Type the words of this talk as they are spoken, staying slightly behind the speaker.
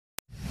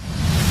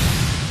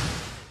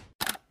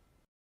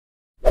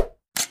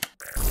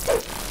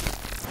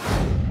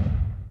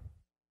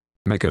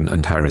Meghan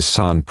and Harry's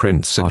son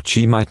Prince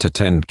Archie might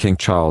attend King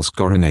Charles'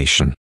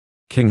 coronation.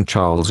 King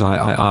Charles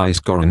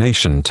III's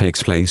coronation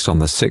takes place on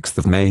the 6th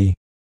of May.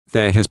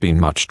 There has been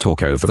much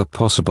talk over the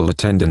possible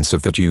attendance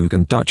of the Duke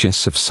and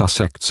Duchess of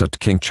Sussex at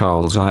King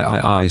Charles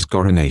III's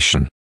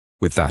coronation.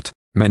 With that,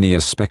 many are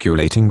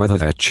speculating whether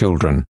their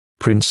children,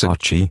 Prince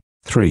Archie,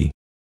 3,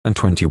 and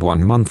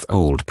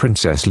 21-month-old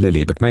Princess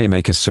Lilibet may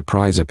make a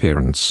surprise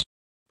appearance.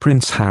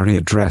 Prince Harry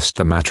addressed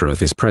the matter of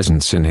his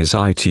presence in his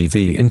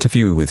ITV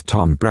interview with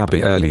Tom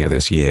Brabby earlier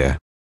this year.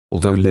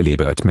 Although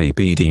Lilibet may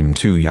be deemed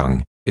too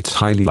young, it's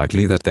highly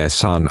likely that their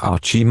son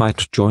Archie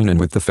might join in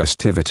with the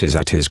festivities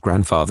at his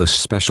grandfather's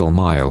special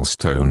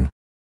milestone.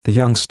 The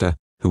youngster,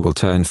 who will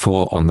turn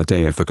 4 on the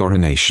day of the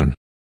coronation,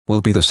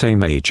 will be the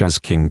same age as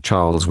King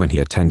Charles when he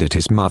attended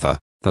his mother,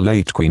 the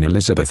late Queen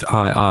Elizabeth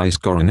II's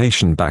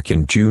coronation back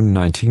in June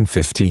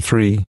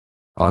 1953.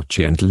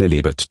 Archie and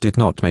Lilibet did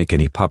not make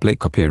any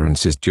public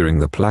appearances during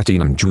the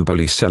Platinum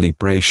Jubilee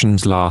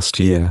celebrations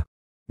last year,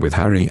 with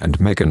Harry and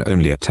Meghan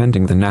only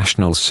attending the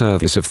national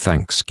service of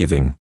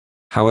Thanksgiving.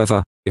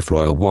 However, if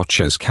royal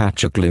watchers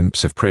catch a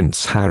glimpse of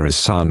Prince Harry's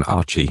son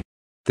Archie,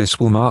 this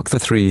will mark the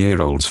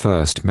 3-year-old's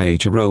first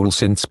major role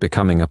since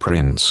becoming a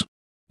prince.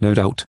 No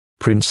doubt,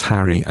 Prince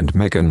Harry and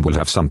Meghan will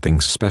have something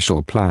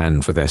special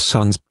planned for their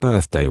son's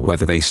birthday,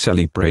 whether they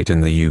celebrate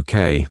in the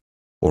UK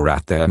or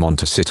at their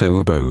Montecito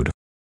abode.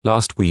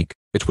 Last week,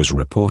 it was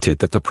reported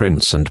that the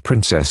Prince and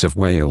Princess of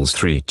Wales'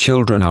 3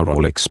 children are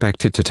all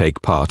expected to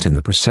take part in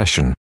the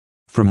procession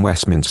from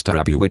Westminster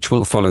Abbey, which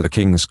will follow the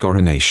King's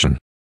coronation.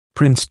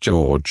 Prince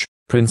George,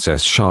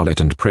 Princess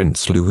Charlotte and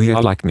Prince Louis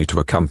are likely to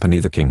accompany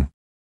the King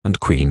and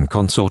Queen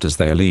Consort as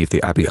they leave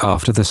the Abbey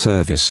after the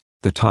service,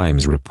 The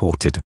Times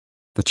reported.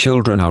 The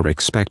children are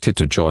expected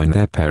to join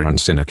their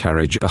parents in a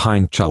carriage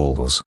behind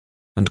Charles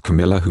and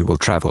Camilla, who will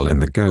travel in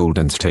the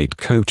Golden State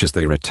Coach as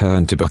they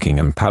return to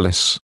Buckingham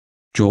Palace.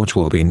 George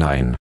will be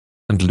 9,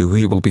 and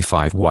Louis will be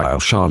 5, while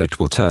Charlotte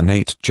will turn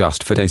 8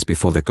 just 4 days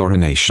before the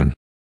coronation.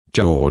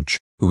 George,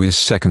 who is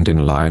second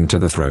in line to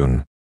the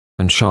throne,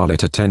 and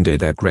Charlotte attended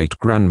their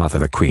great-grandmother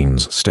the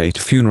Queen's state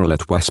funeral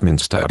at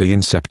Westminster Abbey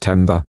in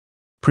September.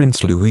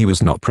 Prince Louis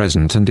was not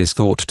present and is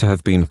thought to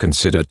have been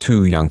considered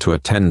too young to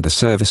attend the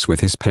service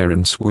with his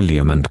parents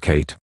William and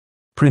Kate.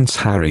 Prince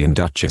Harry and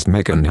Duchess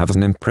Meghan have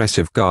an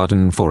impressive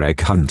garden for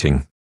egg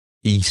hunting.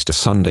 Easter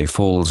Sunday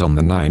falls on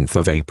the 9th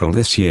of April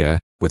this year,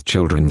 with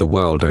children the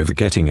world over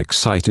getting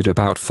excited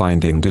about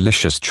finding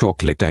delicious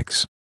chocolate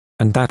eggs.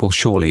 And that will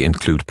surely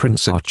include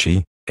Prince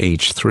Archie,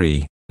 age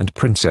 3, and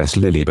Princess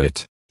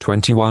Lilibet,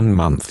 21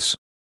 months.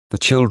 The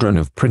children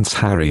of Prince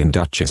Harry and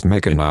Duchess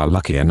Meghan are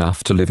lucky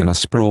enough to live in a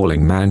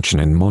sprawling mansion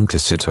in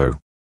Montecito,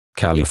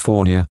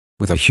 California,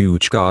 with a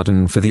huge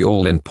garden for the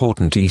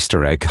all-important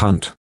Easter egg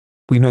hunt.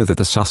 We know that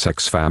the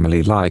Sussex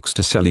family likes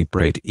to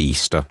celebrate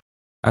Easter,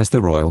 as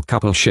the royal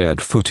couple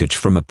shared footage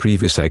from a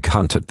previous egg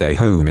hunt at their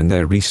home in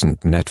their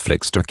recent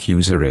Netflix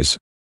docuseries.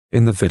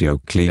 In the video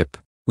clip,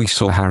 we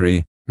saw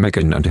Harry,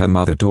 Meghan and her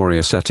mother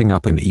Doria setting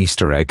up an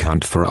Easter egg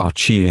hunt for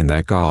Archie in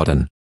their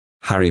garden.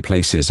 Harry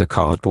places a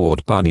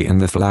cardboard bunny in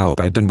the flower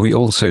bed, and we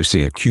also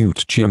see a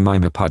cute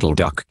Jemima puddle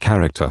duck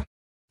character.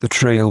 The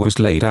trail was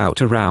laid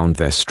out around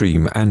their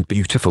stream and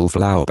beautiful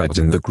flower beds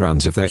in the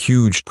grounds of their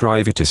huge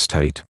private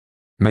estate.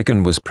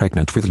 Meghan was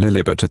pregnant with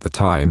Lilibet at the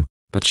time,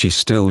 but she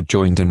still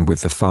joined in with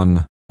the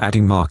fun,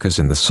 adding markers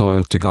in the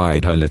soil to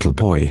guide her little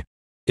boy.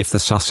 If the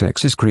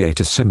Sussexes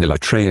create a similar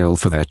trail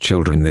for their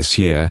children this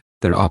year,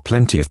 there are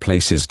plenty of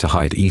places to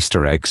hide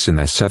Easter eggs in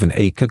their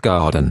 7-acre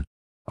garden.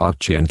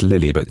 Archie and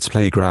Lilibet's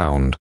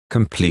playground,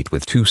 complete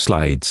with 2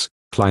 slides,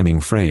 climbing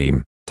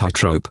frame,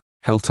 tightrope,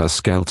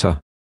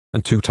 helter-skelter,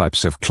 and 2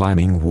 types of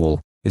climbing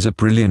wall, is a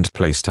brilliant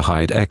place to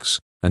hide eggs,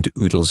 and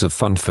oodles of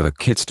fun for the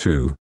kids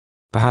too.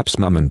 Perhaps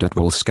Mum and Dad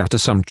will scatter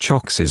some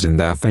choxes in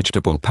their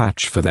vegetable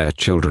patch for their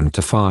children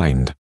to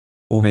find.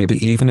 Or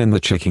maybe even in the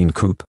chicken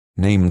coop,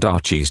 named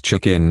Archie's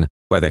Chicken,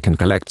 where they can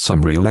collect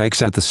some real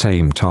eggs at the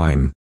same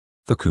time.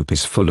 The coop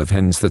is full of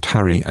hens that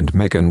Harry and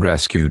Meghan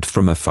rescued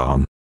from a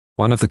farm.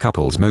 One of the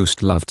couple's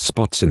most loved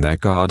spots in their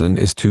garden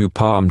is 2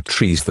 palm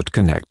trees that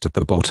connect at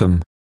the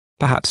bottom.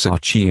 Perhaps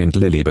Archie and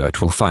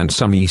Lilibet will find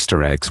some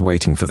Easter eggs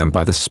waiting for them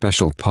by the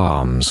special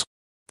palms.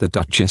 The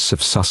Duchess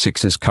of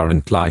Sussex's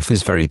current life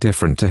is very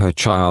different to her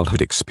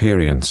childhood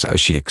experience,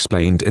 as she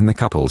explained in the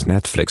couple's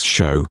Netflix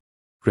show,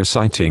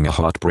 reciting a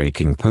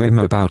heartbreaking poem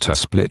about her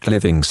split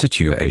living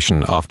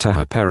situation after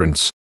her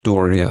parents,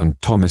 Doria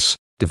and Thomas,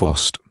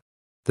 divorced.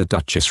 The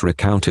Duchess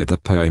recounted the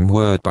poem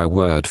word by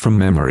word from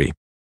memory,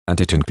 and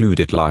it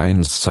included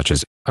lines such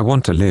as, "I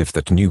want to live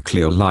that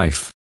nuclear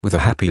life, with a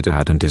happy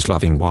dad and his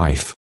loving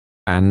wife,"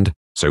 and,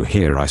 "So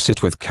here I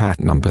sit with cat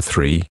number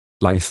 3,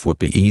 life would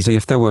be easy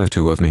if there were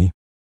 2 of me."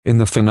 In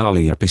the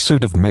finale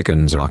episode of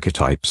Meghan's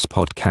Archetypes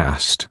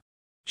podcast,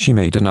 she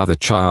made another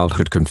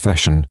childhood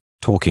confession,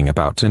 talking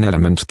about an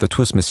element that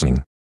was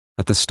missing.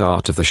 At the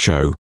start of the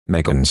show,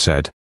 Meghan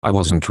said, "I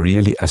wasn't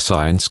really a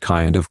science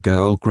kind of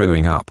girl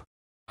growing up.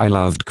 I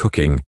loved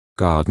cooking,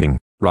 gardening,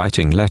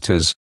 writing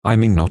letters. I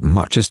mean, not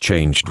much has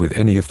changed with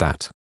any of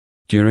that.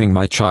 During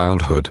my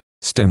childhood,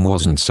 STEM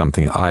wasn't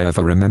something I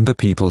ever remember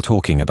people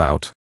talking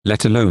about,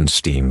 let alone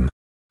STEAM.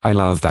 I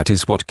love that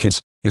is what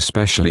kids,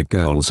 especially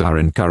girls, are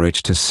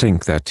encouraged to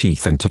sink their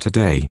teeth into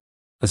today.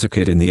 As a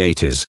kid in the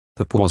 80s,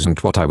 that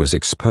wasn't what I was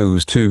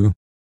exposed to.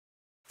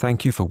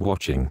 Thank you for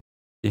watching.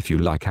 If you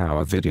like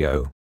our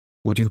video,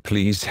 would you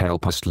please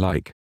help us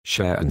like,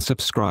 share and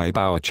subscribe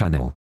our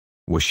channel.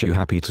 Wish you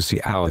happy to see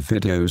our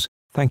videos.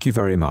 Thank you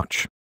very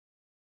much.